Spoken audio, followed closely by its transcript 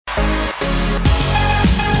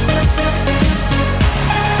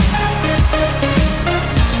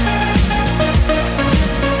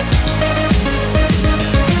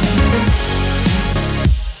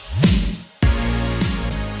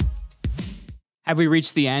Have we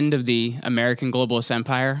reached the end of the American globalist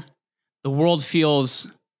empire? The world feels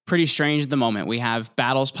pretty strange at the moment. We have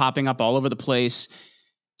battles popping up all over the place.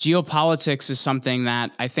 Geopolitics is something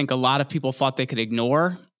that I think a lot of people thought they could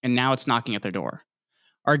ignore, and now it's knocking at their door.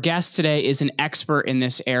 Our guest today is an expert in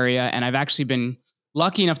this area, and I've actually been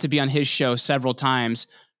lucky enough to be on his show several times.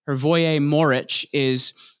 Hrvoje Morić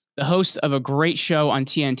is the host of a great show on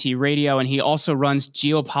TNT Radio, and he also runs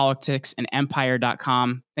Geopolitics and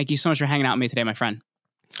Empire.com. Thank you so much for hanging out with me today, my friend.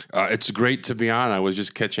 It's great to be on. I was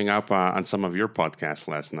just catching up on some of your podcasts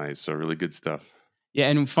last night, so really good stuff. Yeah,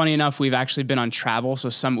 and funny enough, we've actually been on travel,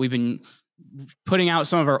 so we've been putting out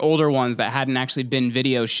some of our older ones that hadn't actually been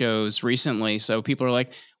video shows recently. So people are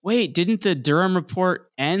like, wait, didn't the Durham report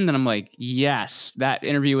end? And I'm like, yes, that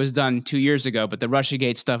interview was done 2 years ago, but the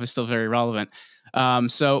Russiagate stuff is still very relevant.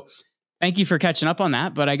 So thank you for catching up on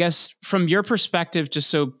that. But I guess from your perspective, just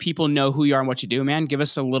so people know who you are and what you do, man, give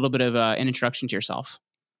us a little bit of an introduction to yourself.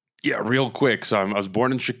 Yeah, real quick. So I was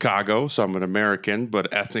born in Chicago, so I'm an American,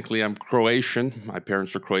 but ethnically I'm Croatian. My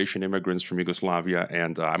parents were Croatian immigrants from Yugoslavia,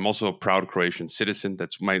 and I'm also a proud Croatian citizen.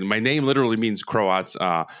 That's my name literally means Croats,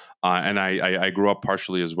 and I grew up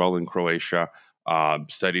partially as well in Croatia,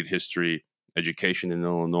 studied history, education in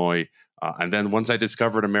Illinois. And then once I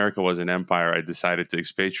discovered America was an empire, I decided to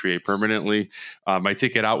expatriate permanently. My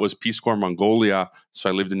ticket out was Peace Corps Mongolia, so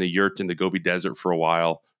I lived in a yurt in the Gobi Desert for a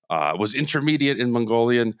while. Was intermediate in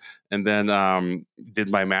Mongolian, and then did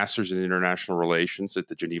my master's in international relations at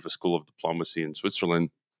the Geneva School of Diplomacy in Switzerland.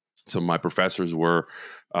 So my professors were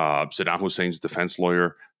Saddam Hussein's defense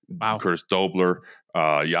lawyer, Curtis Dobler,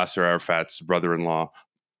 Yasser Arafat's brother-in-law,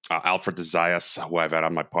 Alfred de Zayas, who I've had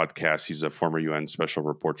on my podcast. He's a former UN special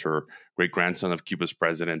rapporteur, great-grandson of Cuba's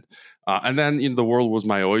president. And then the world was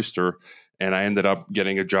my oyster, and I ended up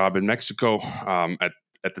getting a job in Mexico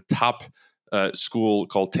at the top school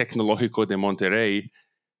called Tecnológico de Monterrey,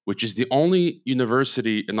 which is the only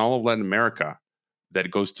university in all of Latin America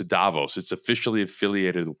that goes to Davos. It's officially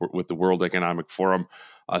affiliated with the World Economic Forum.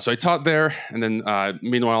 So I taught there, and then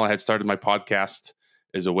meanwhile I had started my podcast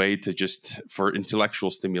as a way to for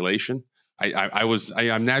intellectual stimulation.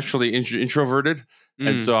 I'm naturally introverted,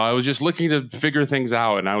 and so I was just looking to figure things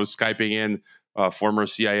out, and I was Skyping in former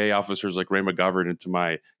CIA officers like Ray McGovern into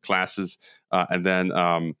my classes, and then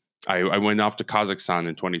I went off to Kazakhstan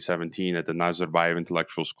in 2017 at the Nazarbayev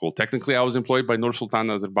Intellectual School. Technically, I was employed by Nursultan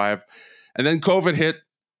Nazarbayev. And then COVID hit,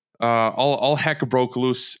 all heck broke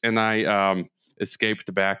loose, and I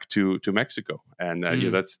escaped back to Mexico. And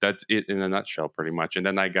that's it in a nutshell, pretty much. And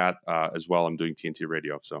then I got, as well, I'm doing TNT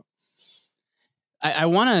Radio. So I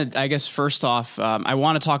want to, I guess, first off, I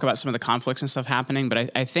want to talk about some of the conflicts and stuff happening.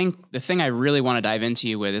 But I think the thing I really want to dive into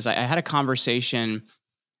you with is I had a conversation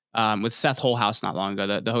with Seth Holhouse not long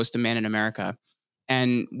ago, the host of Man in America.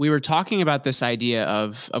 And we were talking about this idea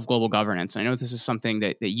of global governance. I know this is something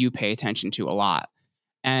that you pay attention to a lot.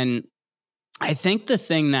 And I think the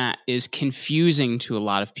thing that is confusing to a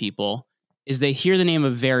lot of people is they hear the name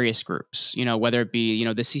of various groups, whether it be,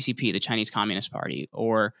 the CCP, the Chinese Communist Party,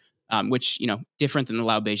 or which, different than the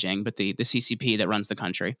Lao Beijing, but the CCP that runs the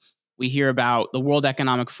country. We hear about the World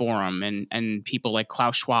Economic Forum and people like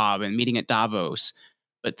Klaus Schwab and meeting at Davos.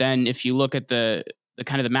 But then if you look at the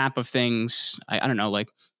kind of the map of things, I don't know, like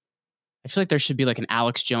I feel like there should be like an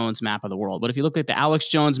Alex Jones map of the world. But if you look at the Alex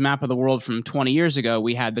Jones map of the world from 20 years ago,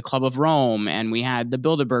 we had the Club of Rome and we had the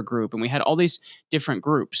Bilderberg Group and we had all these different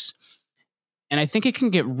groups. And I think it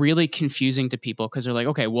can get really confusing to people because they're like,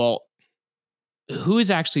 okay, well, who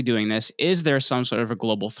is actually doing this? Is there some sort of a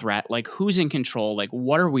global threat? Like who's in control? Like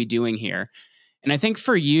what are we doing here? And I think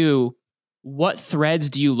for you, what threads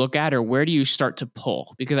do you look at or where do you start to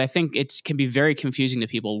pull? Because I think it can be very confusing to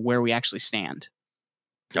people where we actually stand.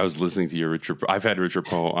 I was listening to your I've had Richard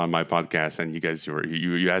Poe on my podcast, and you guys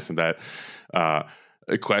you asked him that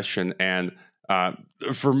question. And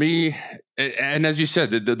for me, and as you said,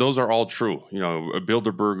 those are all true. A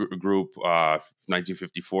Bilderberg Group,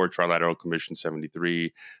 1954, Trilateral Commission,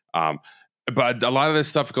 73. But a lot of this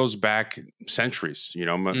stuff goes back centuries,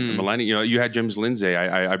 millennia. You had James Lindsay.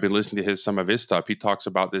 I've been listening to some of his stuff. He talks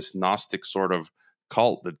about this Gnostic sort of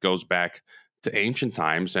cult that goes back to ancient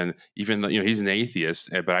times. And even though, he's an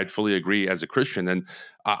atheist, but I'd fully agree as a Christian. And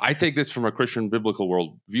I take this from a Christian biblical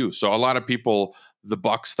worldview. So a lot of people, the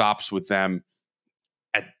buck stops with them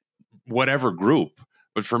at whatever group.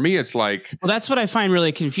 But for me, it's like... Well, that's what I find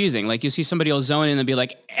really confusing. Like you see somebody will zone in and be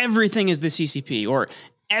like, everything is the CCP or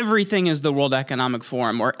everything is the World Economic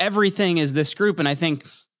Forum or everything is this group. And I think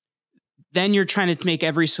then you're trying to make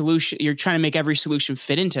every solution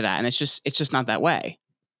fit into that. And it's just not that way.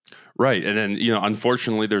 Right. And then,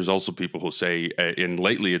 unfortunately, there's also people who say, and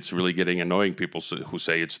lately it's really getting annoying people who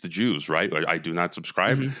say it's the Jews, right? I do not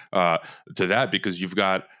subscribe Hmm. to that, because you've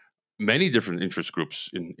got many different interest groups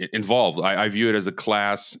involved. I view it as a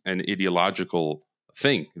class and ideological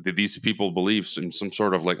thing that these people believe in some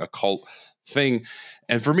sort of like a cult thing.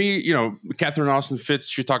 And for me, Catherine Austin Fitts,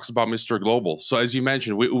 she talks about Mr. Global. So as you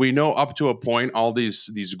mentioned, we know up to a point all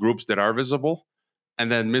these groups that are visible,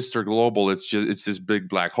 and then Mr. Global, it's this big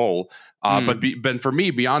black hole. Mm. But for me,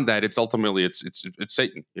 beyond that, it's ultimately it's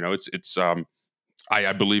Satan.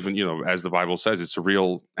 I believe in, as the Bible says, it's a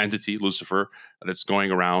real entity, Lucifer, that's going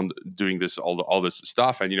around doing all this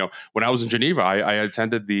stuff. And when I was in Geneva, I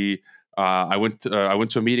attended I went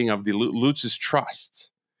to a meeting of the Lutz's Trust.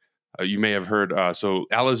 You may have heard. So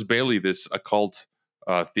Alice Bailey, this occult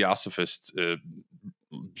theosophist,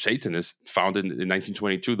 Satanist, founded in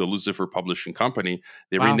 1922 the Lucifer Publishing Company.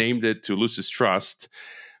 They Wow. renamed it to Lucis Trust,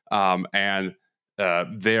 and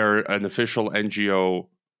they're an official NGO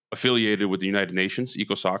affiliated with the United Nations,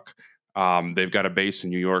 ECOSOC. They've got a base in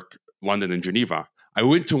New York, London, and Geneva. I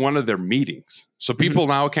went to one of their meetings. So people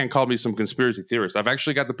now can't call me some conspiracy theorist. I've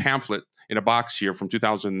actually got the pamphlet in a box here from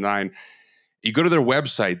 2009. You go to their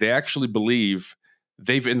website, they actually believe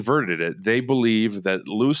they've inverted it. They believe that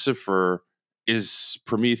Lucifer is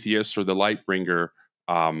Prometheus, or the light bringer,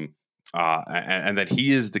 and that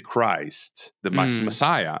he is the Christ, the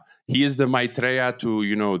Messiah. He is the Maitreya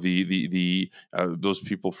to the those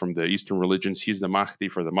people from the Eastern religions. He's the Mahdi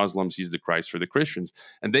for the Muslims. He's the Christ for the Christians.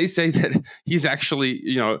 And they say that he's actually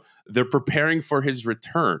they're preparing for his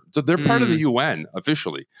return. So they're part of the UN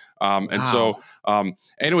officially. And so,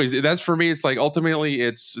 anyways, that's for me. It's like ultimately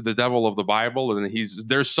it's the devil of the Bible, and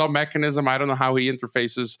there's some mechanism. I don't know how he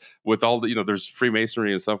interfaces with all the there's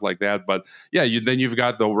Freemasonry and stuff like that. But yeah, then you've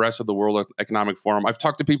got the rest of the World Economic Forum. I've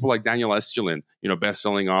talked to people like Daniel Estulin,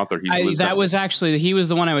 best-selling author. He was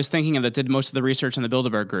the one I was thinking of that did most of the research in the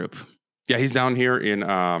Bilderberg group. Yeah, he's down here in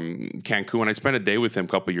Cancun. I spent a day with him a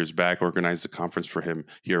couple of years back, organized a conference for him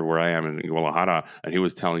here where I am in Guadalajara. And he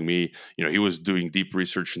was telling me, he was doing deep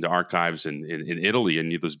research into archives in Italy,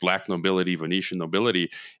 and there's black nobility, Venetian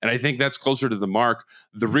nobility. And I think that's closer to the mark.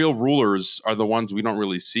 The real rulers are the ones we don't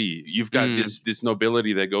really see. You've got this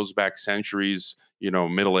nobility that goes back centuries,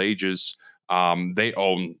 Middle Ages. They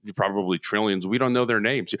own probably trillions. We don't know their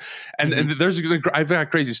names. And I've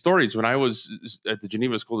got crazy stories. When I was at the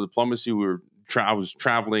Geneva School of Diplomacy, I was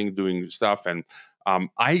traveling, doing stuff, and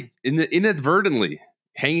I inadvertently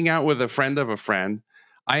hanging out with a friend of a friend.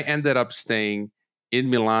 I ended up staying in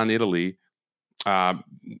Milan, Italy,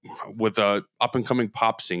 with a up and coming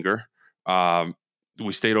pop singer.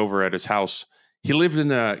 We stayed over at his house. He lived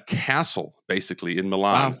in a castle, basically, in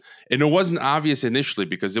Milan. Wow. And it wasn't obvious initially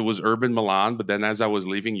because it was urban Milan. But then as I was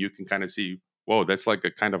leaving, you can kind of see, whoa, that's like a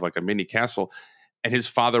kind of like a mini castle. And his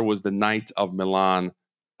father was the Knight of Milan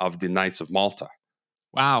of the Knights of Malta.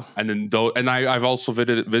 Wow. And then I've also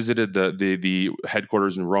visited the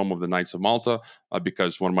headquarters in Rome of the Knights of Malta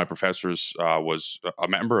because one of my professors was a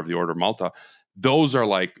member of the Order of Malta. Those are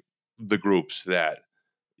like the groups that,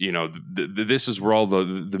 this is where all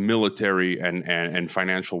the military and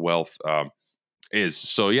financial wealth is.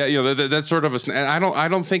 So yeah, that's sort of and I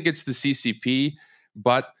don't think it's the CCP,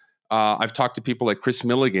 but I've talked to people like Chris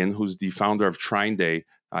Milligan, who's the founder of Trine Day.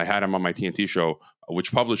 I had him on my TNT show,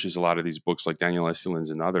 which publishes a lot of these books like Daniel Estulin's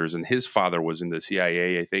and others. And his father was in the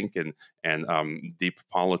CIA, I think, and deep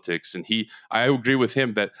politics. And I agree with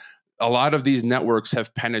him that a lot of these networks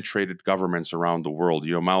have penetrated governments around the world.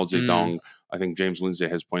 Mao Zedong, I think James Lindsay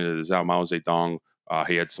has pointed this out. Mao Zedong,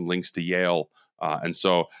 he had some links to Yale. And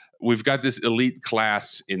so we've got this elite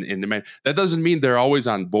class in the man. That doesn't mean they're always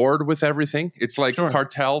on board with everything. It's like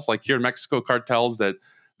cartels, like here in Mexico, cartels that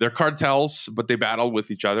they're cartels, but they battle with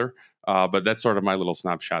each other. But that's sort of my little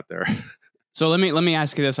snapshot there. So let me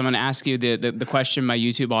ask you this. I'm going to ask you the question my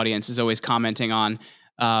YouTube audience is always commenting on.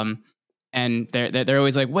 And they're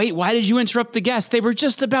always like, wait, why did you interrupt the guest? They were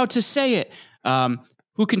just about to say it.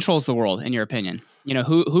 Who controls the world, in your opinion?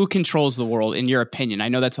 Who controls the world, in your opinion? I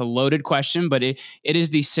know that's a loaded question, but it is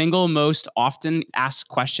the single most often asked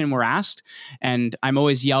question we're asked. And I'm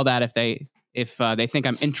always yelled at if they think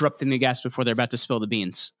I'm interrupting the guest before they're about to spill the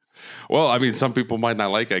beans. Well, I mean, some people might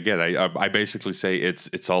not like it. Again, I basically say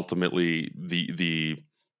it's ultimately the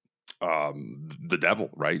devil,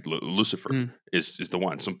 right? Lucifer is the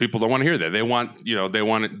one. Some people don't want to hear that. They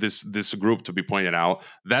want this group to be pointed out.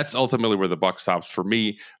 That's ultimately where the buck stops for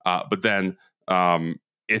me. But then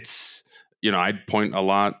it's I'd point a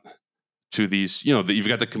lot to these. You've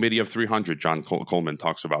got the Committee of 300. John Coleman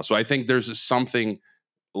talks about. So I think there's something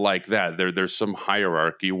like that. There's some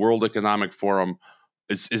hierarchy. World Economic Forum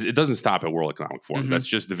it doesn't stop at World Economic Forum. That's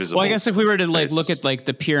just the visible. Well, I guess if we were to look at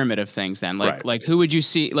the pyramid of things, then like who would you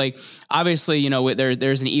see? Like, obviously,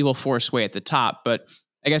 there's an evil force way at the top, but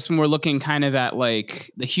I guess when we're looking kind of at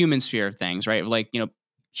like the human sphere of things, right? Like,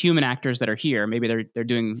 human actors that are here, maybe they're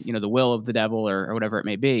doing, the will of the devil or whatever it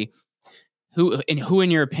may be. Who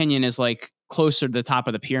in your opinion is like closer to the top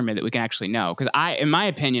of the pyramid that we can actually know? Because in my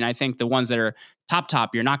opinion, I think the ones that are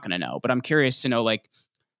top, you're not going to know. But I'm curious to know, like,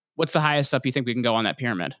 what's the highest up you think we can go on that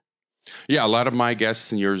pyramid? Yeah, a lot of my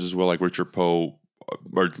guests and yours as well, like Richard Poe,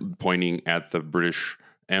 are pointing at the British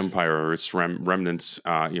Empire or its remnants.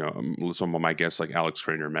 Some of my guests, like Alex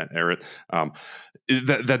Craner, Matt Ehret,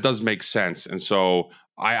 that does make sense. And so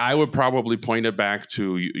I would probably point it back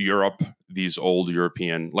to Europe, these old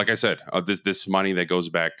European, like I said, this money that goes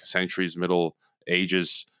back centuries, Middle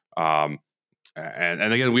Ages.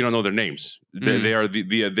 And again, we don't know their names. They are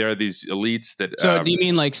they are these elites that. So, do you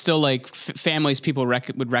mean like still like families people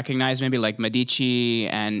would recognize, maybe like Medici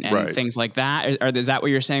and things like that? Or is that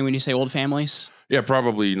what you're saying when you say old families? Yeah,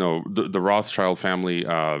 probably. The Rothschild family,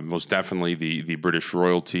 most definitely the British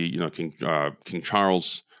royalty. King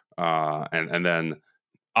Charles, and then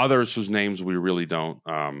others whose names we really don't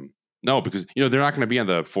know, because they're not going to be on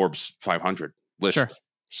the Forbes 500 list. Sure.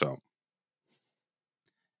 So.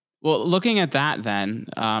 Well, looking at that, then,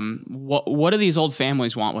 what do these old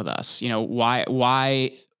families want with us?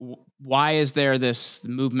 Why is there this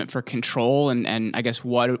movement for control? And I guess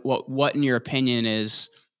what in your opinion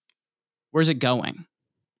where's it going?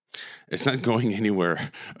 It's not going anywhere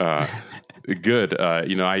good.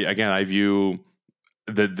 I view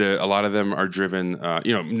a lot of them are driven.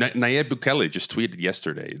 Nayib Bukele just tweeted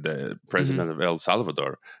yesterday, the president of El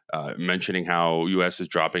Salvador, mentioning how U.S. is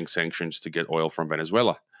dropping sanctions to get oil from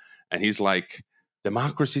Venezuela. And he's like,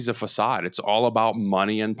 democracy's a facade. It's all about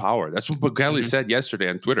money and power. That's what Bukele said yesterday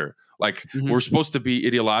on Twitter. Like, we're supposed to be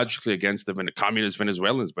ideologically against the communist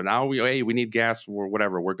Venezuelans, but now we need gas or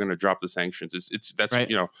whatever. We're going to drop the sanctions. That's right.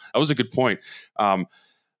 That was a good point.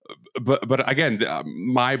 But again,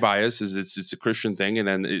 my bias is it's a Christian thing, and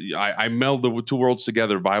then I meld the two worlds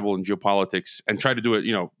together, Bible and geopolitics, and try to do it,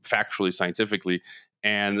 factually, scientifically.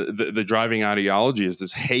 And the driving ideology is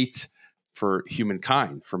this hate for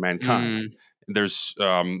humankind, for mankind. There's, they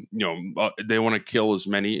want to kill as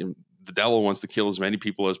many. The devil wants to kill as many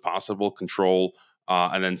people as possible, control,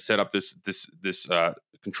 and then set up this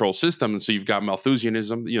control system. And so you've got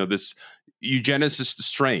Malthusianism, this eugenicist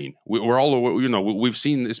strain. We're all, we've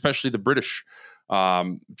seen, especially the British,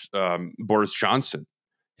 Boris Johnson,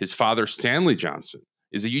 his father, Stanley Johnson,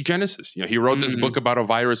 is a eugenicist. He wrote this book about a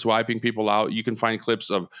virus wiping people out. You can find clips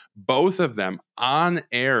of both of them on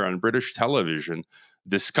air on British television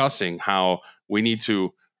discussing how we need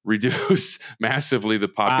to reduce massively the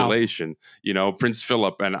population. Wow. Prince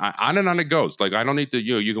Philip, and on it goes. Like, I don't need to,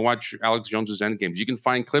 you can watch Alex Jones's Endgames. You can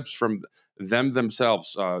find clips from them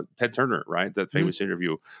themselves. Ted Turner, right? That famous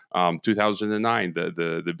interview, 2009,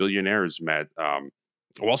 the billionaires met.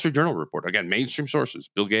 Wall Street Journal report, again, mainstream sources,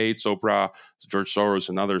 Bill Gates, Oprah, George Soros,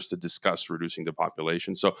 and others, to discuss reducing the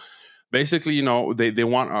population. So basically, they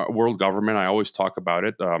want a world government. I always talk about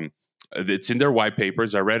it. It's in their white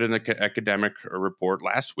papers. I read an academic report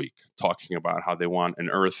last week talking about how they want an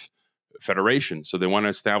Earth federation. So they want to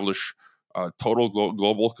establish total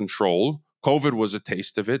global control. COVID was a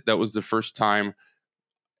taste of it. That was the first time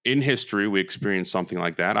in history we experienced something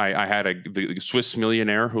like that. I had the Swiss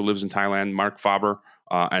millionaire who lives in Thailand, Mark Faber,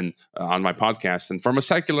 and on my podcast. And from a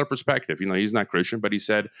secular perspective, he's not Christian, but he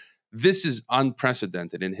said, this is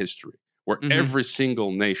unprecedented in history, where every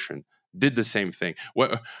single nation did the same thing.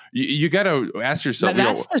 What you got to ask yourself.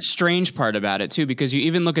 That's the strange part about it too, because you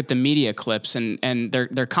even look at the media clips and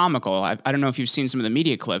they're comical. I don't know if you've seen some of the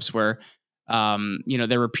media clips where,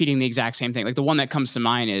 they're repeating the exact same thing. Like, the one that comes to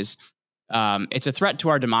mind is, it's a threat to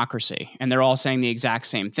our democracy, and they're all saying the exact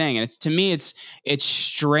same thing. And to me, it's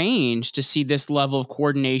strange to see this level of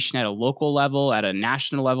coordination at a local level, at a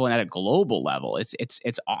national level, and at a global level.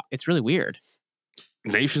 It's really weird.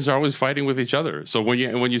 Nations are always fighting with each other. So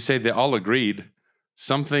when you say they all agreed,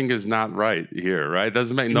 something is not right here, right?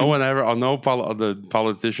 Doesn't make no one ever. The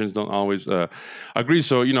politicians don't always agree.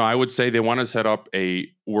 So I would say they want to set up a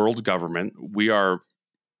world government. We are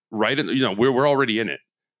right in. We're already in it.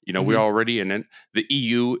 We're already in it. The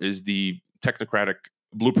EU is the technocratic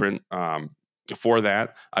blueprint for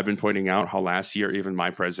that. I've been pointing out how last year, even my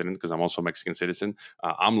president, because I'm also a Mexican citizen,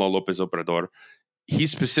 AMLO López Obrador, he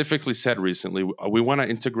specifically said recently, we want to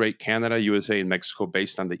integrate Canada, USA, and Mexico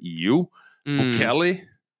based on the EU. Bukele,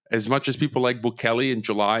 as much as people like Bukele in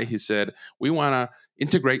July, he said, we want to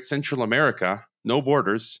integrate Central America, no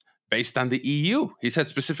borders, based on the EU, he said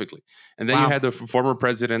specifically. And then Wow. you had the former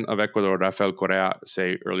president of Ecuador, Rafael Correa,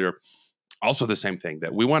 say earlier, also the same thing,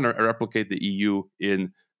 that we want to replicate the EU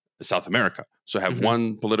in South America. So have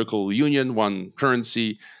one political union, one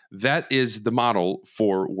currency. That is the model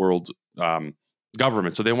for world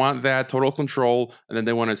government. So they want that total control, and then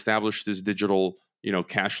they want to establish this digital,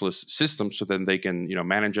 cashless system, so then they can,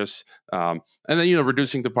 manage us, and then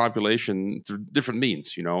reducing the population through different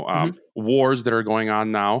means. Wars that are going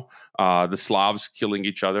on now, the Slavs killing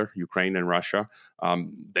each other, Ukraine and Russia.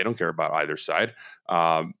 They don't care about either side.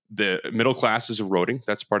 The middle class is eroding.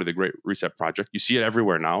 That's part of the Great Reset project. You see it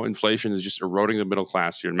everywhere now. Inflation is just eroding the middle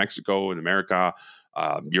class here in Mexico, in America,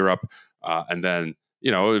 Europe, and then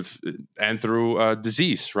and through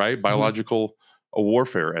disease, right? Biological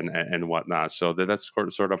warfare and whatnot. So that's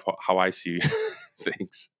sort of how I see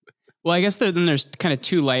things. Well, I guess there's kind of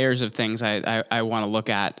two layers of things I want to look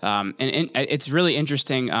at, and it's really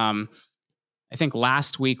interesting. I think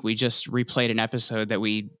last week we just replayed an episode that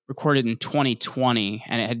we recorded in 2020,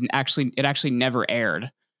 and it actually never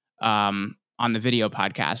aired on the video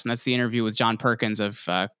podcast, and that's the interview with John Perkins of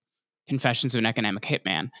Confessions of an Economic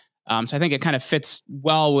Hitman. So I think it kind of fits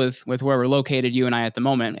well with where we're located, you and I, at the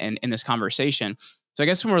moment in this conversation. So I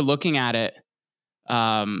guess when we're looking at it,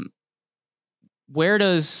 where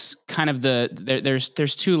does kind of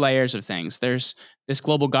there's two layers of things. There's this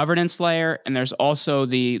global governance layer, and there's also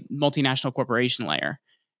the multinational corporation layer.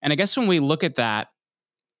 And I guess when we look at that,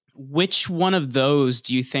 which one of those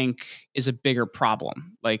do you think is a bigger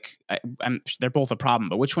problem? Like, they're both a problem,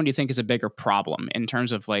 but which one do you think is a bigger problem in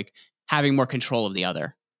terms of like having more control of the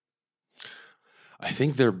other? I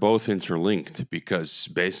think they're both interlinked, because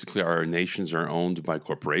basically our nations are owned by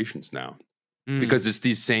corporations now. Because it's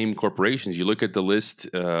these same corporations. You look at the list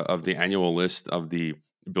of the annual list of the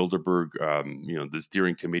Bilderberg, the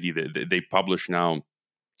steering committee. They publish now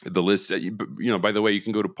the list. By the way, you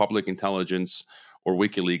can go to Public Intelligence or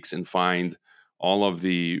WikiLeaks and find all of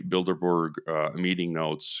the Bilderberg meeting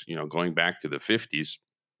notes, going back to the 50s.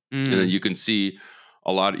 And then you can see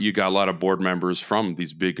you got a lot of board members from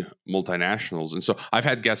these big multinationals. And so I've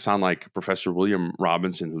had guests on, like Professor William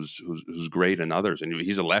Robinson, who's great, and others, and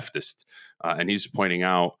he's a leftist, and he's pointing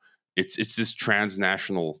out it's this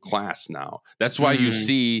transnational class now. That's why you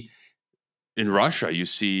see in Russia,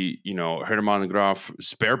 Hermann Graf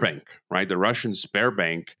Sberbank, right? The Russian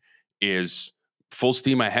Sberbank is full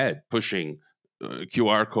steam ahead, pushing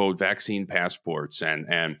QR code vaccine passports,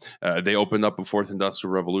 and they opened up a Fourth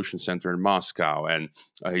Industrial Revolution Center in Moscow, and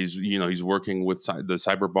he's working with the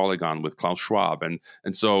Cyber Polygon with Klaus Schwab, and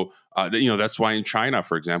so that's why in China,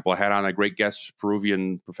 for example, I had on a great guest,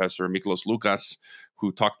 Peruvian professor Miklos Lukas,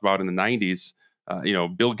 who talked about in the 90s.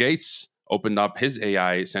 Bill Gates opened up his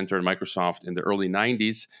AI center in Microsoft in the early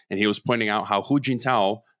 90s, and he was pointing out how Hu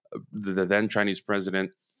Jintao, the then Chinese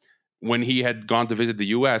president, when he had gone to visit the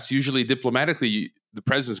U.S., usually diplomatically, the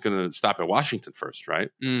president's going to stop at Washington first, right?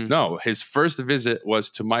 No, his first visit was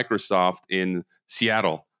to Microsoft in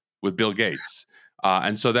Seattle with Bill Gates.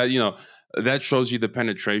 And so that shows you the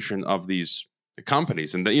penetration of these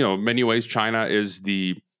companies. And in many ways, China is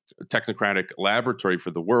the technocratic laboratory for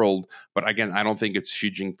the world. But again, I don't think it's Xi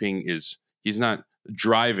Jinping he's not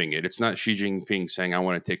driving it. It's not Xi Jinping saying, I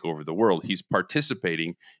want to take over the world. He's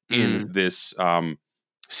participating in this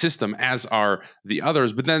system, as are the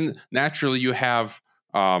others. But then naturally you have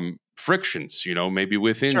frictions, maybe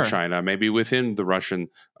within China, maybe within the Russian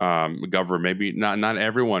government. Maybe not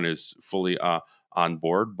everyone is fully on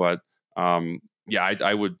board, but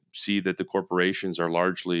I would see that the corporations are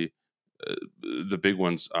largely the big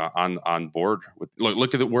ones on board with.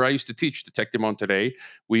 Look at where I used to teach, the Tech Demo today.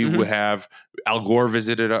 We would have Al Gore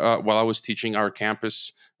visited while I was teaching our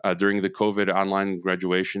campus during the COVID online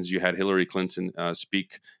graduations. You had Hillary Clinton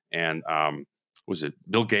speak, and was it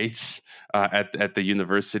Bill Gates at the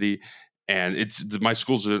university? And my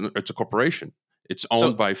school's it's a corporation. It's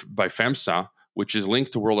owned by FEMSA, which is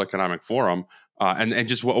linked to World Economic Forum. And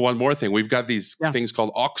just one more thing, we've got these things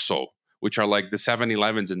called OXXO, which are like the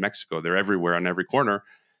 7-Elevens in Mexico. They're everywhere on every corner.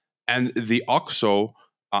 And the OXXO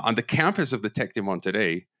on the campus of the Tec de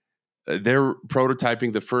Monterrey, they're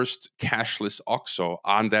prototyping the first cashless OXXO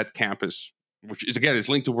on that campus, which is, again, it's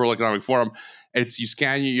linked to World Economic Forum. You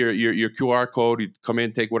scan your QR code, you come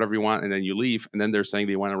in, take whatever you want, and then you leave. And then they're saying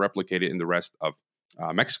they want to replicate it in the rest of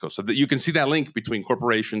Mexico. So that you can see that link between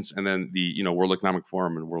corporations and then the World Economic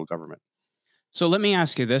Forum and world government. So let me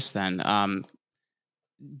ask you this then.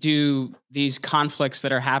 Do these conflicts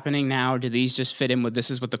that are happening now, do these just fit in with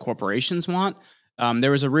this is what the corporations want?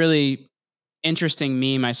 There was a really interesting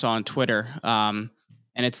meme I saw on Twitter, and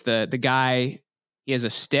it's the guy, he has a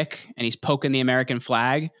stick and he's poking the American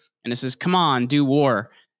flag, and it says, "Come on, do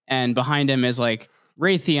war." And behind him is like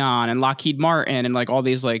Raytheon and Lockheed Martin and like all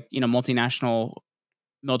these like, multinational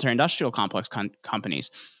military industrial complex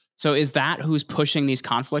companies. So is that who's pushing these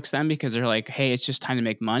conflicts then? Because they're like, hey, it's just time to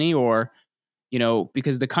make money, or,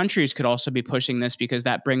 because the countries could also be pushing this because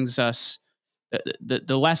that brings us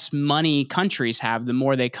the less money countries have, the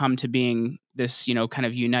more they come to being this, kind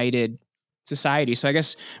of united society. So I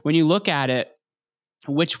guess when you look at it,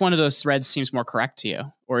 which one of those threads seems more correct to you,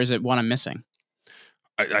 or is it one I'm missing?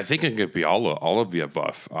 I think it could be all of the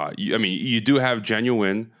above. You do have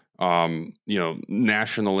genuine,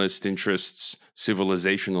 nationalist interests,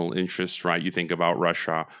 civilizational interests, right? You think about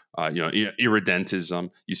Russia,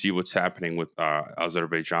 irredentism. You see what's happening with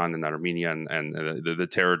Azerbaijan and Armenia and the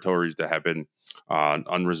territories that have been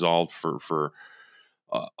unresolved for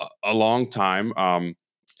a long time.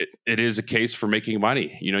 It is a case for making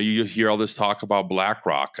money. You hear all this talk about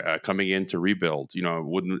BlackRock coming in to rebuild.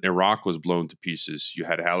 When Iraq was blown to pieces, you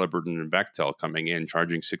had Halliburton and Bechtel coming in,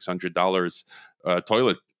 charging $600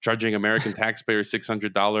 toilet, charging American taxpayers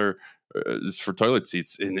 $600 for toilet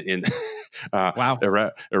seats in Wow.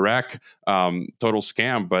 Iraq. Total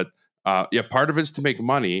scam. But part of it's to make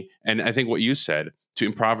money, and I think what you said, to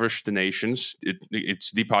impoverish the nations.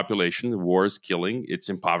 It's depopulation. War is killing. It's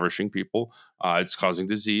impoverishing people. It's causing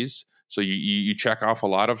disease. So you check off a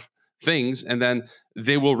lot of things, and then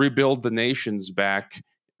they will rebuild the nations back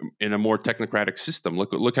in a more technocratic system.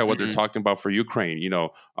 Look at what they're talking about for Ukraine.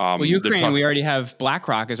 Well, Ukraine, we already have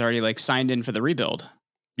BlackRock is already like signed in for the rebuild.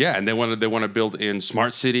 Yeah, and they want to build in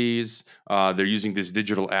smart cities. They're using this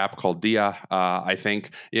digital app called Dia. I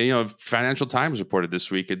think Financial Times reported this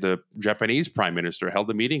week the Japanese Prime Minister held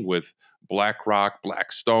a meeting with BlackRock,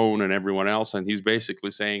 Blackstone, and everyone else, and he's basically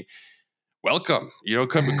saying, "Welcome,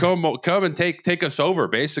 come and take us over."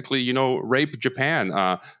 Basically, rape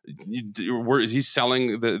Japan. He's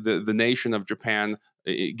selling the nation of Japan,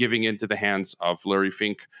 giving into the hands of Larry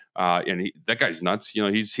Fink, and that guy's nuts.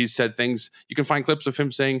 He's said things. You can find clips of him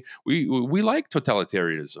saying, "We like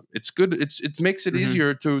totalitarianism. It's good. It makes it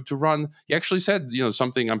easier to run." He actually said,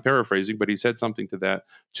 something. I'm paraphrasing, but he said something to that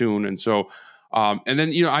tune. And so, and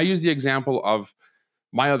then I use the example of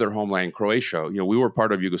my other homeland, Croatia. We were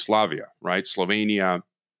part of Yugoslavia, right? Slovenia,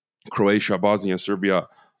 Croatia, Bosnia, Serbia,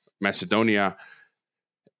 Macedonia.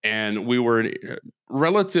 And we were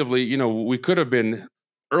relatively, we could have been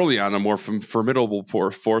early on a more formidable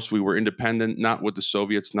force. We were independent, not with the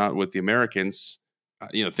Soviets, not with the Americans.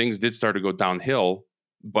 Things did start to go downhill,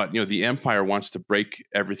 but, the empire wants to break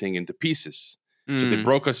everything into pieces. So they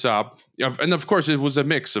broke us up. And of course, it was a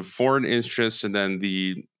mix of foreign interests and then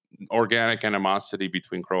the organic animosity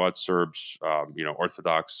between Croats, Serbs,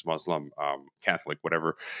 Orthodox, Muslim, Catholic,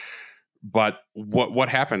 whatever. But what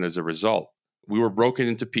happened as a result? We were broken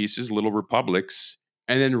into pieces, little republics,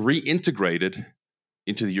 and then reintegrated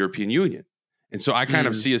into the European Union. And so I kind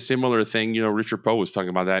of see a similar thing. Richard Poe was talking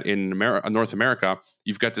about that in North America.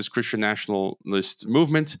 You've got this Christian nationalist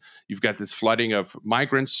movement. You've got this flooding of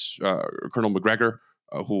migrants. Colonel McGregor,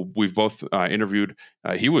 who we've both interviewed,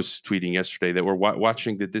 he was tweeting yesterday that we're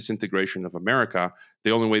watching the disintegration of America.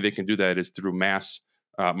 The only way they can do that is through mass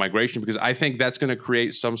migration, because I think that's going to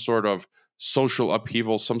create some sort of social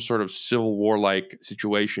upheaval, some sort of civil war-like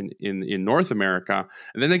situation in North America.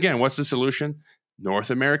 And then again, what's the solution?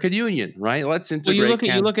 North American Union, right? Let's integrate.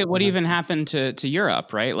 Well, you look at what even happened to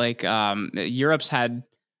Europe, right? Like Europe's had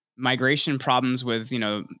migration problems with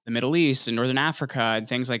the Middle East and Northern Africa and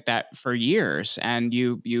things like that for years. And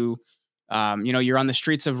you're on the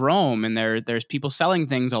streets of Rome, and there's people selling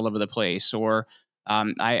things all over the place. Or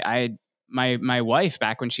my wife,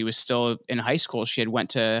 back when she was still in high school, she had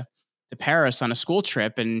went to Paris on a school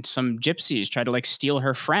trip, and some gypsies tried to like steal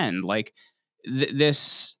her friend. Like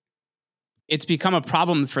this, it's become a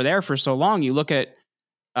problem for so long. You look at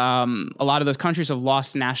a lot of those countries have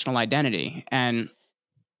lost national identity, and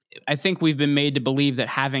I think we've been made to believe that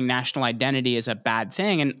having national identity is a bad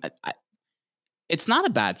thing, and it's not a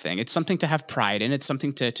bad thing. It's something to have pride in. It's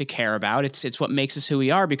something to care about. It's what makes us who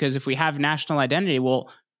we are. Because if we have national identity,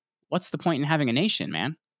 well, what's the point in having a nation,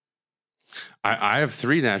 man? I have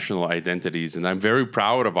 3 national identities, and I'm very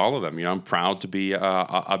proud of all of them. I'm proud to be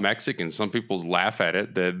a Mexican. Some people laugh at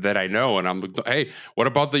it that I know, and I'm like, hey, what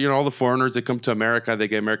about all the foreigners that come to America? They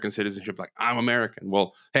get American citizenship. Like, I'm American.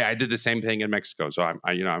 Well, hey, I did the same thing in Mexico, so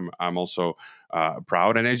I'm also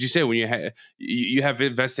proud. And as you say, when you have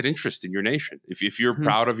invested interest in your nation, if you're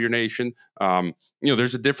proud of your nation,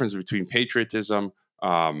 there's a difference between patriotism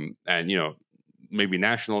and maybe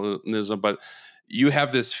nationalism, but you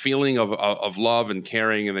have this feeling of love and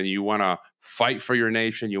caring, and then you want to fight for your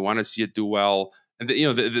nation. You want to see it do well.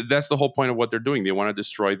 And that's the whole point of what they're doing. They want to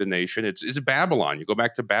destroy the nation. It's Babylon. You go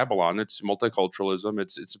back to Babylon. It's multiculturalism.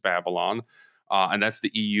 It's Babylon, and that's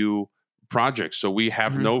the EU project. So we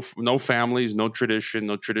have no families, no tradition,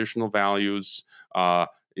 no traditional values.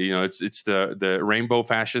 It's the rainbow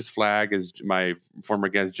fascist flag, as my former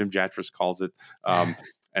guest Jim Jatras calls it.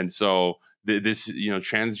 And so this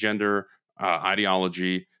transgender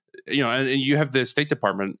ideology, and you have the State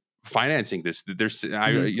Department financing this. There's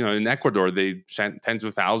in Ecuador they sent tens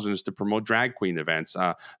of thousands to promote drag queen events.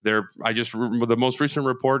 The most recent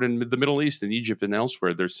report in the Middle East, in Egypt and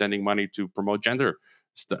elsewhere, they're sending money to promote gender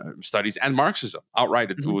studies and Marxism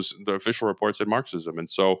outright. It was the official report said Marxism, and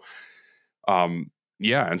so and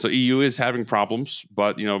so EU is having problems,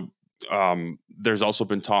 but there's also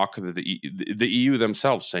been talk that the EU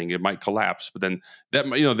themselves saying it might collapse, but then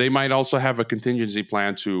that they might also have a contingency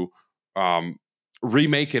plan to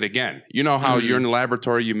remake it again. You know how you're in the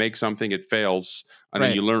laboratory, you make something, it fails, and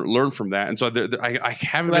then you learn from that. And so I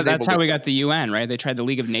haven't. Well, that's how we got the UN, right? They tried the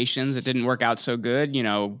League of Nations, it didn't work out so good.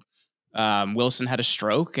 Wilson had a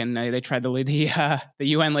stroke, and they tried to lead the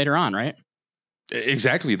UN later on, right?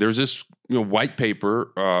 Exactly. There's this white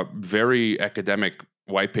paper, very academic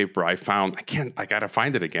white paper I found. I gotta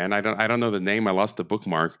find it again. I don't know the name. I lost the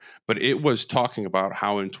bookmark, but it was talking about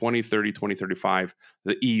how in 2030, 2035,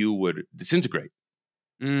 the EU would disintegrate.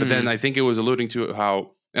 But then I think it was alluding to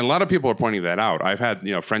how, and a lot of people are pointing that out. I've had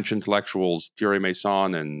French intellectuals, Thierry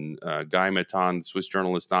Meyssan and Guy Mettan, Swiss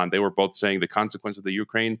journalist, on. They were both saying the consequence of the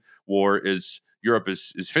Ukraine war is Europe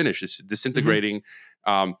is finished, it's disintegrating.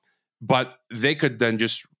 But they could then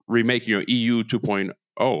just remake EU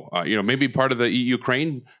 2.0. Maybe part of the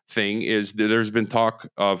Ukraine thing is that there's been talk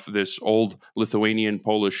of this old Lithuanian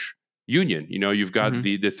Polish union. You've got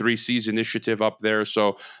the 3Cs initiative up there,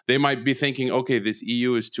 so they might be thinking, okay, this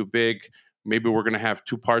EU is too big. Maybe we're going to have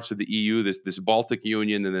two parts of the EU, this Baltic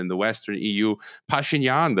Union and then the Western EU.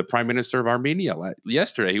 Pashinyan, the Prime Minister of Armenia,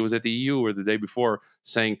 yesterday, he was at the EU or the day before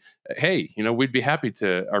saying, hey, we'd be happy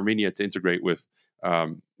to Armenia to integrate with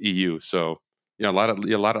EU. So a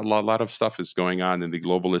lot of stuff is going on in the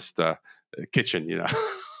globalist kitchen.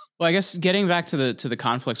 Well, I guess getting back to the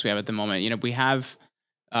conflicts we have at the moment, we have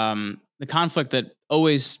the conflict that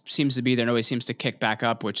always seems to be there and always seems to kick back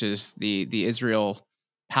up, which is the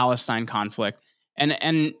Israel-Palestine conflict.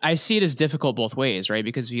 And I see it as difficult both ways, right?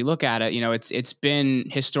 Because if you look at it, it's been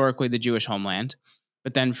historically the Jewish homeland,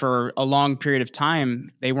 but then for a long period of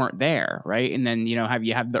time they weren't there, right? And then you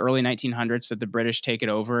have the early 1900s that the British take it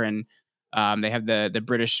over, and they have the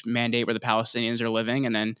British mandate where the Palestinians are living,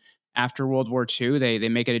 and then after World War II, they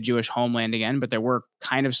make it a Jewish homeland again, but there were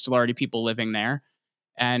kind of still already people living there.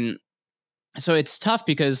 And so it's tough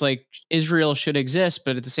because Israel should exist,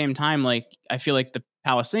 but at the same time, I feel like the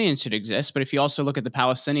Palestinians should exist. But if you also look at the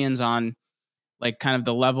Palestinians on kind of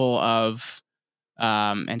the level of,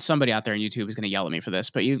 and somebody out there on YouTube is going to yell at me for this,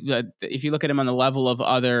 but if you look at them on the level of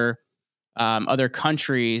other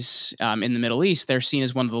countries in the Middle East, they're seen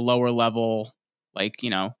as one of the lower level,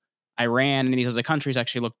 Iran and these other countries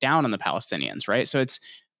actually look down on the Palestinians, right? So it's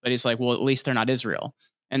well, at least they're not Israel.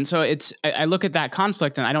 And so I look at that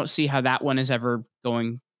conflict and I don't see how that one is ever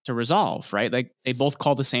going to resolve, right? They both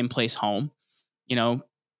call the same place home.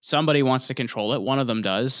 Somebody wants to control it. One of them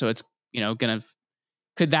does. So it's,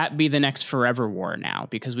 could that be the next forever war now?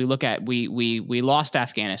 Because we look at, we lost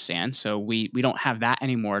Afghanistan, so we don't have that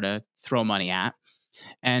anymore to throw money at.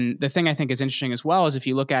 And the thing I think is interesting as well is if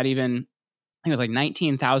you look at even, I think it was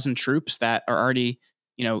 19,000 troops that are already,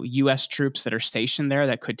 U.S. troops that are stationed there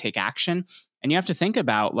that could take action. And you have to think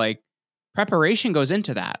about preparation goes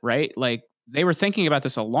into that, right? They were thinking about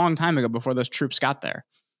this a long time ago before those troops got there.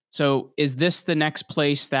 So is this the next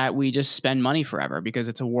place that we just spend money forever because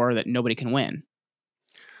it's a war that nobody can win?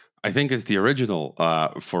 I think it's the original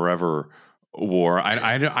forever war.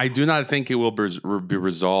 I do not think it will be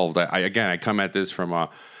resolved. I come at this from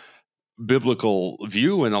a biblical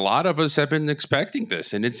view, and a lot of us have been expecting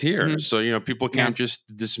this, and it's here. So people can't just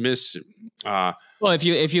dismiss. Well, if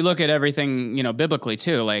you look at everything, biblically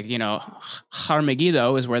too,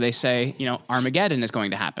 Armageddon is where they say Armageddon is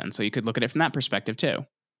going to happen. So you could look at it from that perspective too.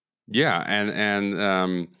 Yeah,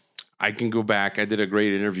 and I can go back. I did a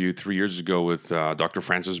great interview 3 years ago with Dr.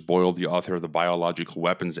 Francis Boyle, the author of the Biological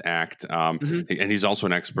Weapons Act, and he's also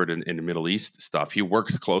an expert in the Middle East stuff. He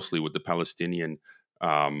worked closely with the Palestinians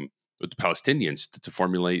to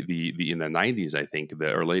formulate the in the 90s, I think,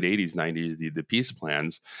 or late 80s, 90s, the peace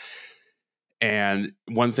plans. And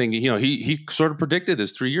one thing, he sort of predicted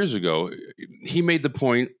this 3 years ago. He made the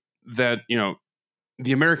point that,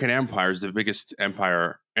 the American empire is the biggest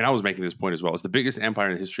empire, and I was making this point as well, it's the biggest empire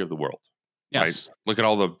in the history of the world. right? Yes. Look at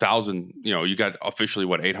all the thousand, you got officially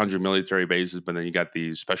 800 military bases, but then you got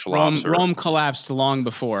these special ops. Rome collapsed long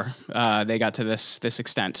before they got to this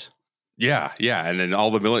extent. Yeah, yeah, and then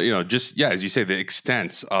all the just as you say, the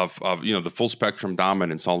extent of the full spectrum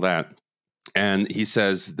dominance, all that. And he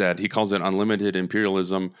says that he calls it unlimited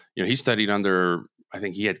imperialism. He studied under, I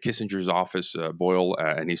think he had Kissinger's office, Boyle,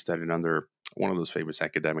 and he studied under one of those famous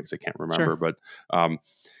academics. I can't remember, Sure. but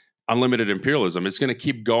unlimited imperialism. It's going to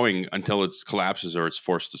keep going until it collapses or it's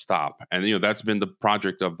forced to stop. And that's been the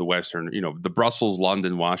project of the Western, the Brussels,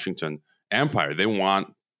 London, Washington empire. They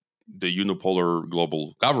want the unipolar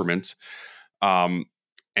global government, and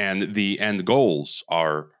the end goals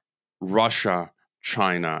are Russia,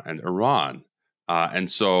 China, and Iran. And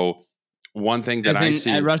so one thing that I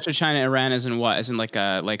see, Russia, China, Iran, as in what? As in like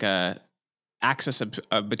a axis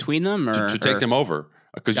between them, to take them over.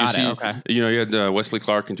 Because you see, okay. you had Wesley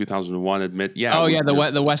Clark in 2001 admit,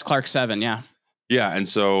 the West Clark 7, yeah. Yeah, and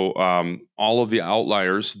so all of the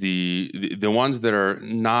outliers, the ones that are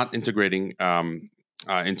not integrating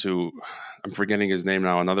into, I'm forgetting his name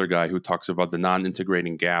now, another guy who talks about the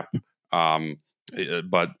non-integrating gap.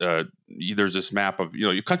 But there's this map of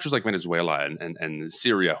countries like Venezuela and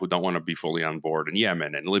Syria who don't want to be fully on board, and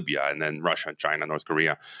Yemen and Libya, and then Russia, China, North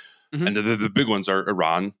Korea, and the big ones are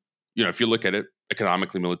Iran. If you look at it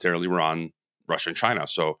economically, militarily, Iran, Russia, and China.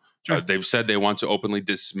 So Sure. they've said they want to openly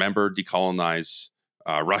dismember, decolonize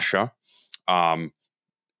Russia, China,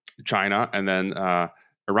 and then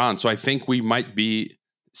Iran. So I think we might be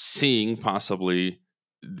seeing possibly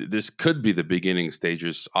this could be the beginning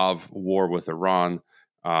stages of war with Iran,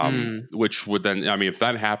 which would then, if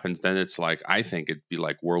that happens, then it's like, I think it'd be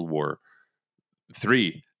like World War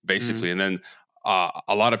III, basically. And then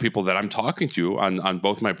a lot of people that I'm talking to on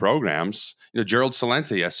both my programs, Gerald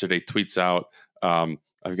Celente yesterday tweets out,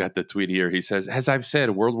 I've got the tweet here. He says, as I've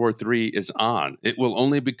said, World War III is on. It will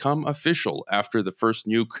only become official after the first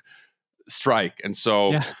nuke strike. And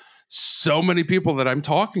so, so many people that I'm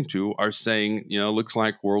talking to are saying, looks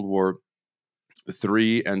like World War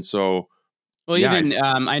III. And so,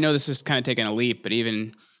 I know this is kind of taking a leap, but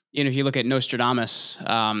even if you look at Nostradamus,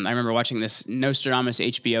 I remember watching this Nostradamus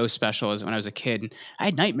HBO special when I was a kid. And I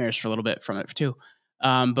had nightmares for a little bit from it too.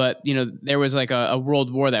 But there was like a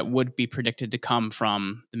world war that would be predicted to come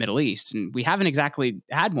from the Middle East, and we haven't exactly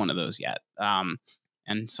had one of those yet.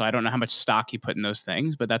 And so I don't know how much stock you put in those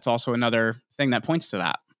things, but that's also another thing that points to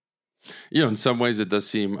that. In some ways it does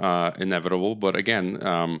seem inevitable, but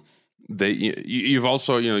again, you've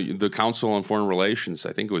also, the Council on Foreign Relations,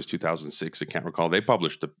 I think it was 2006, I can't recall, they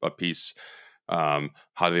published a piece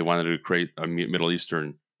how they wanted to create a Middle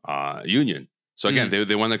Eastern union. So again,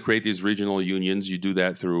 they want to create these regional unions. You do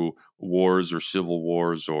that through wars or civil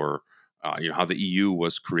wars, or how the EU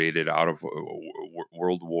was created out of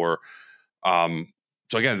World War.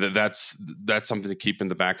 So again, that's something to keep in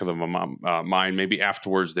the back of the mind. Maybe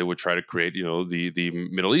afterwards they would try to create, the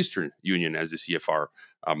Middle Eastern Union, as the CFR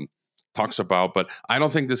talks about. But I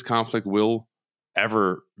don't think this conflict will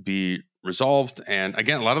ever be resolved. And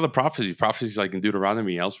again, a lot of the prophecies like in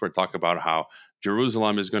Deuteronomy elsewhere talk about how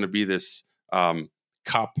Jerusalem is going to be this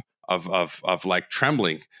cup of like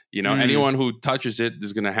trembling. Anyone who touches it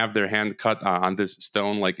is going to have their hand cut on this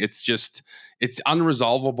stone. Like it's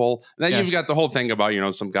unresolvable. And then you've got the whole thing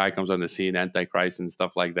about some guy comes on the scene, Antichrist and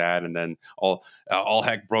stuff like that, and then all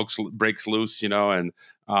heck breaks loose. And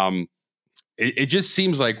it just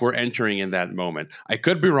seems like we're entering in that moment. I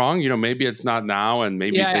could be wrong. Maybe it's not now, and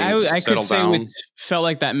maybe things I could say down. Felt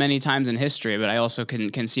like that many times in history, but I also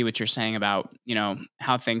can see what you're saying about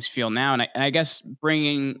how things feel now. And I guess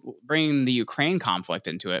bringing the Ukraine conflict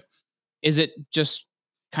into it, is it just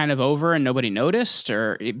kind of over and nobody noticed,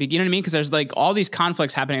 or you know what I mean? Because there's like all these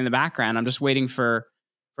conflicts happening in the background. I'm just waiting for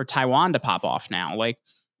Taiwan to pop off now. Like,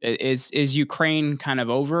 is Ukraine kind of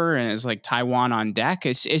over and is like Taiwan on deck?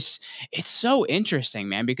 It's so interesting,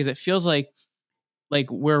 man, because it feels like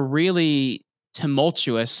we're really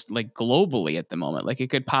tumultuous, like globally at the moment. Like it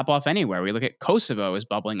could pop off anywhere. We look at Kosovo is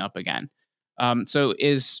bubbling up again. So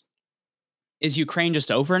is Ukraine just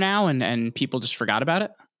over now and people just forgot about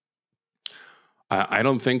it? I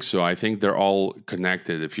don't think so. I think they're all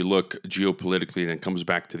connected. If you look geopolitically, and it comes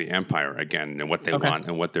back to the empire again and what they want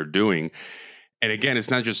and what they're doing. And again, it's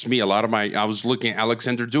not just me. A lot of I was looking at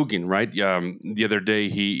Alexander Dugin, right? The other day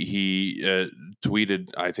he tweeted,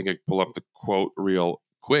 I think I pull up the quote real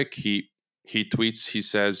quick. He tweets, he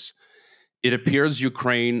says, it appears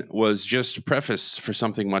Ukraine was just a preface for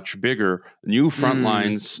something much bigger. New front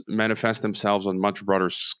lines manifest themselves on much broader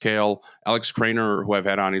scale. Alex Krainer, who I've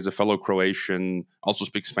had on, he's a fellow Croatian, also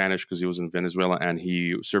speaks Spanish because he was in Venezuela and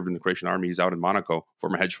he served in the Croatian army. He's out in Monaco,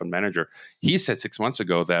 former hedge fund manager. He said 6 months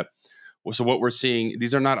ago that, so what we're seeing,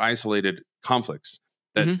 these are not isolated conflicts,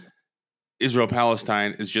 that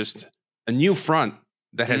Israel-Palestine is just a new front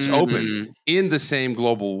that has opened in the same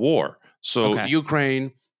global war. So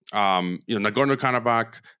Ukraine,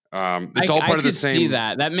 Nagorno-Karabakh, it's all part of the same. I could see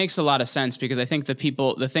that. That makes a lot of sense because I think the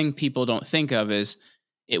thing people don't think of is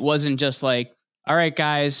it wasn't just like, all right,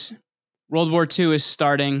 guys, World War II is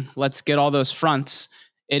starting. Let's get all those fronts.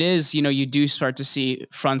 It is, you do start to see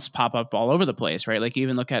fronts pop up all over the place, right? Like you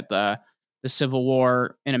even look at the Civil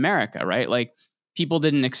War in America, right? Like people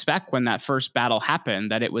didn't expect when that first battle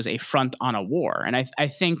happened that it was a front on a war. And I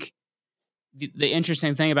think the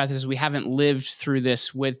interesting thing about this is we haven't lived through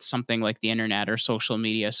this with something like the internet or social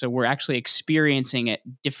media. So we're actually experiencing it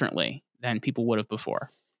differently than people would have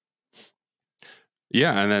before.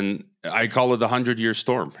 Yeah. And then I call it the 100-year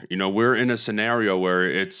storm. We're in a scenario where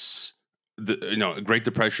it's Great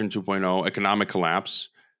Depression 2.0, economic collapse.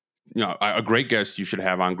 A great guest you should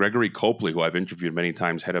have on, Gregory Copley, who I've interviewed many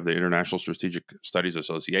times, head of the International Strategic Studies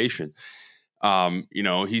Association.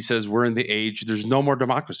 He says we're in the age, there's no more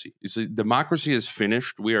democracy. You see, democracy is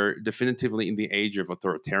finished. We are definitively in the age of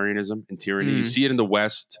authoritarianism and tyranny. You see it in the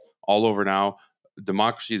West all over now.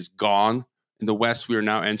 Democracy is gone. In the West, we are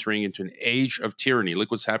now entering into an age of tyranny.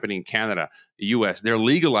 Look what's happening in Canada, the US. They're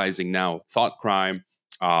legalizing now thought crime,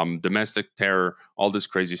 domestic terror, all this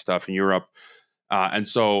crazy stuff in Europe. And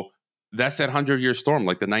so that's that 100-year storm,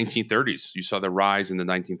 like the 1930s. You saw the rise in the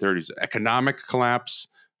 1930s. Economic collapse,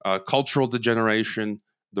 cultural degeneration,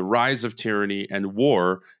 the rise of tyranny and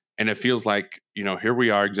war. And it feels like, here we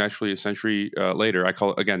are exactly a century later. I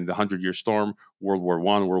call it, again, the 100-year storm, World War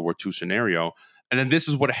I, World War II scenario. And then this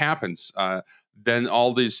is what happens.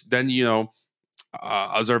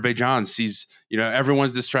 Azerbaijan sees,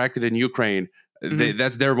 everyone's distracted in Ukraine.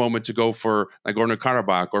 That's their moment to go for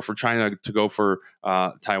Nagorno-Karabakh, or for China to go for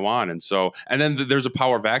Taiwan. And then there's a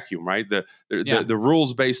power vacuum, right? The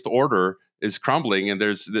rules-based order is crumbling, and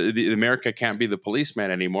there's the America can't be the policeman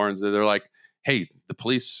anymore. And they're like, hey, the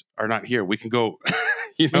police are not here. We can go,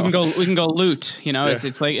 we can go loot.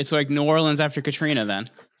 It's like New Orleans after Katrina then.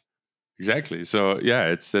 Exactly. So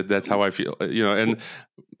yeah, that's how I feel, and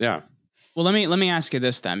yeah. Well, let me ask you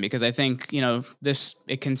this then, because I think,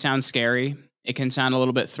 it can sound scary. It can sound a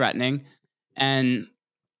little bit threatening. And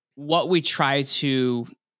what we try to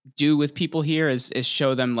do with people here is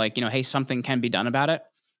show them like, hey, something can be done about it.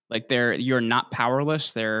 Like you're not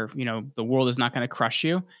powerless. The world is not going to crush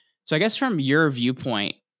you. So I guess from your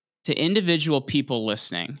viewpoint, to individual people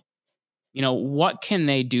listening, what can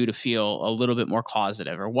they do to feel a little bit more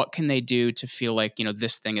positive, or what can they do to feel like,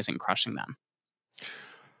 this thing isn't crushing them?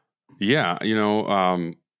 Yeah.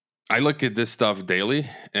 I look at this stuff daily,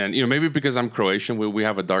 and, maybe because I'm Croatian, we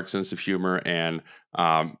have a dark sense of humor, and,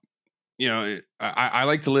 I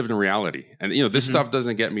like to live in reality, and, this stuff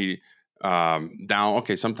doesn't get me down.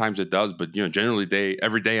 Okay, sometimes it does, but generally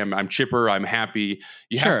every day I'm chipper, I'm happy.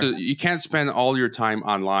 You can't spend all your time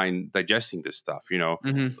online digesting this stuff,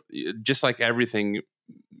 just like everything,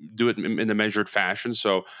 do it in a measured fashion.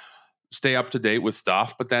 So stay up to date with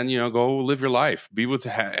stuff, but then go live your life, be with,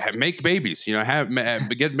 make babies,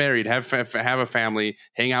 get married, have a family,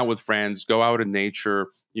 hang out with friends, go out in nature,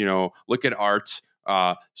 look at art.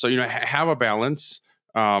 So have a balance.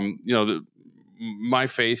 My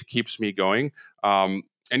faith keeps me going. And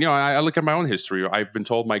I look at my own history. I've been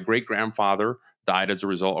told my great grandfather died as a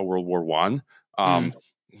result of World War I.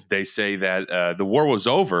 They say that the war was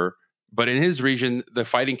over, but in his region, the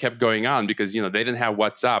fighting kept going on because, they didn't have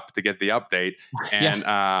WhatsApp to get the update. And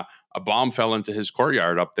a bomb fell into his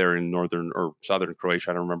courtyard up there in northern or southern Croatia.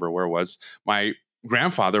 I don't remember where it was. My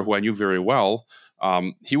grandfather, who I knew very well,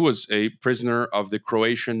 he was a prisoner of the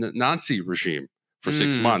Croatian Nazi regime for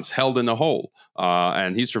 6 months, held in a hole.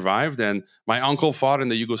 And he survived. And my uncle fought in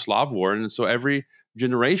the Yugoslav war. And so every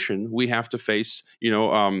generation we have to face,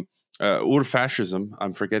 Ur-fascism.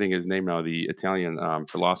 I'm forgetting his name now, the Italian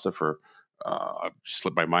philosopher.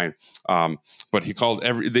 Slipped my mind. But he called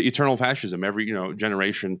the eternal fascism. Every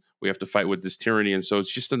generation we have to fight with this tyranny, and so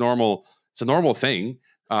it's just a normal thing.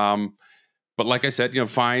 But like I said,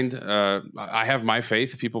 find. I have my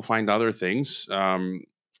faith. People find other things, and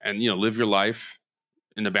live your life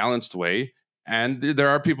in a balanced way. And there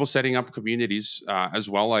are people setting up communities as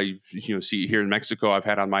well. I see here in Mexico. I've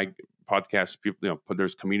had on my podcast people.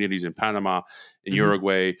 There's communities in Panama, in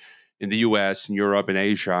Uruguay, in the U.S., in Europe, in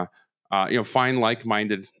Asia. Find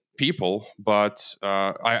like-minded people, but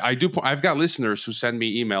I do. I've got listeners who send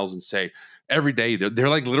me emails and say every day they're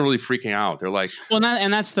like literally freaking out. They're like, Well,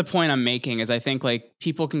 and that's the point I'm making is I think like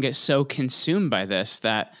people can get so consumed by this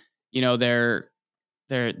that, you know, they're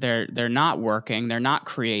not working, they're not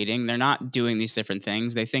creating, they're not doing these different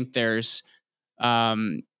things. They think there's,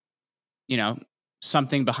 um, you know,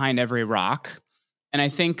 something behind every rock. And I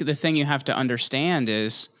think the thing you have to understand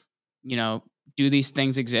is, you know, do these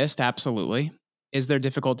things exist? Absolutely. Is there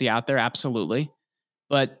difficulty out there? Absolutely.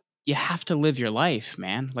 But you have to live your life,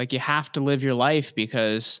 man. Like you have to live your life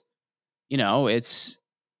because, you know,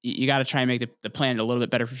 you got to try and make the planet a little bit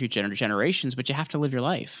better for future generations, but you have to live your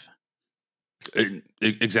life.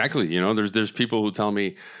 Exactly. You know, there's people who tell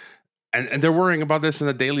me, and they're worrying about this on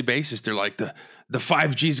a daily basis. They're like, the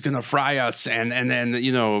 5G is gonna fry us, and then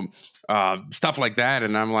you know, stuff like that.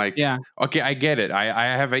 And I'm like, Yeah, okay, I get it. I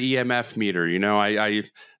have an EMF meter. You know, I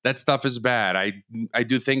that stuff is bad. I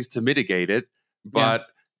do things to mitigate it, yeah, but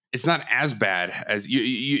it's not as bad as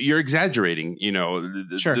you're exaggerating. You know,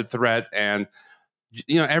 the sure. threat. And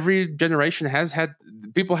you know, every generation has had,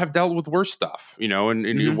 people have dealt with worse stuff, you know, and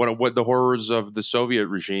Hmm. what the horrors of the Soviet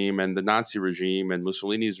regime and the Nazi regime and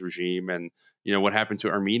Mussolini's regime, and you know what happened to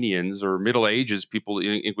Armenians or Middle Ages people,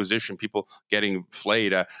 Inquisition people getting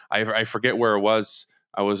flayed. I forget where it was.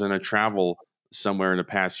 I was in a travel somewhere in the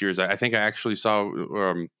past years. I think I actually saw.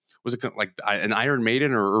 Was it like an Iron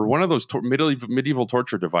Maiden or one of those medieval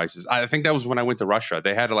torture devices? I think that was when I went to Russia.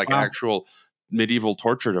 They had like an Wow. actual medieval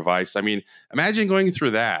torture device. I mean, imagine going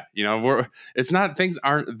through that. You know, it's not, things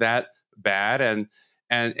aren't that bad.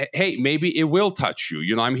 And hey, maybe it will touch you.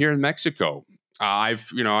 You know, I'm here in Mexico.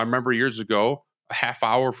 You know, I remember years ago, a half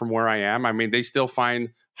hour from where I am. I mean, they still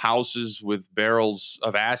find houses with barrels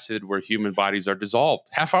of acid where human bodies are dissolved.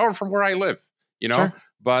 Half hour from where I live. You know, Sure.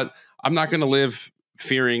 but I'm not going to live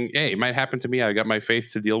fearing, hey, it might happen to me. I got my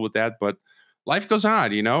faith to deal with that, but life goes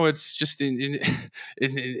on. You know, it's just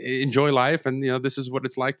enjoy life, and you know, this is what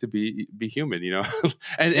it's like to be human. You know,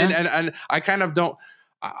 Yeah. and I kind of don't.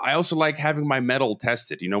 I also like having my metal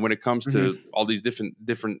tested. You know, when it comes to Hmm. all these different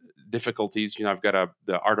difficulties. You know, I've got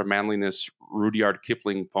the Art of Manliness Rudyard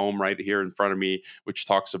Kipling poem right here in front of me, which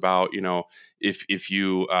talks about, you know, if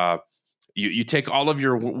you you take all of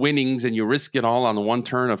your winnings and you risk it all on one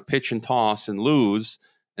turn of pitch and toss and lose,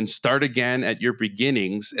 and start again at your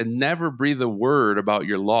beginnings and never breathe a word about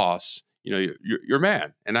your loss. You know, you're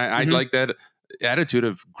man. And I'd Hmm. like that attitude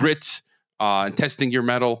of grit, and testing your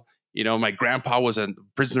mettle. You know, my grandpa was a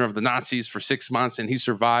prisoner of the Nazis for 6 months and he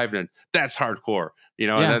survived, and that's hardcore. You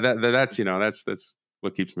know, Yeah. that's, you know, that's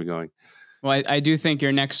what keeps me going. Well, I do think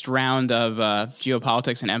your next round of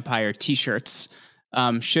Geopolitics and Empire T-shirts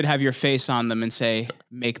should have your face on them and say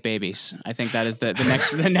 "Make babies." I think that is the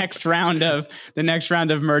next the next round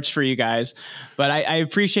of merch for you guys. But I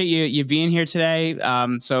appreciate you being here today.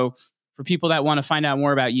 So for people that want to find out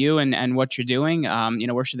more about you and what you're doing, you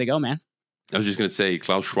know, where should they go, man? I was just going to say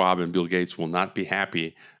Klaus Schwab and Bill Gates will not be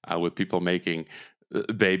happy with people making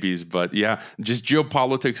babies. But yeah, just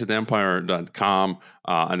geopoliticsandempire.com.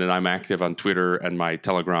 And then I'm active on Twitter and my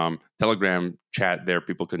Telegram chat there.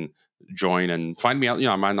 People can join and find me out. You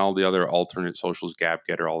know, I'm on all the other alternate socials, Gap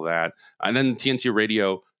Getter, all that. And then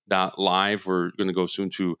TNTRadio.live. We're going to go soon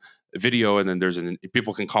to video. And then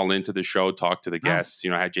people can call into the show, talk to the Wow. guests. You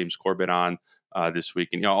know, I had James Corbett on this week,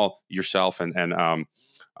 and you know, all yourself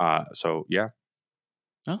so yeah,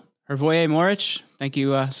 Well, Hrvoje Morić, thank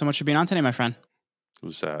you so much for being on today, my friend. it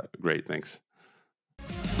was great. Thanks.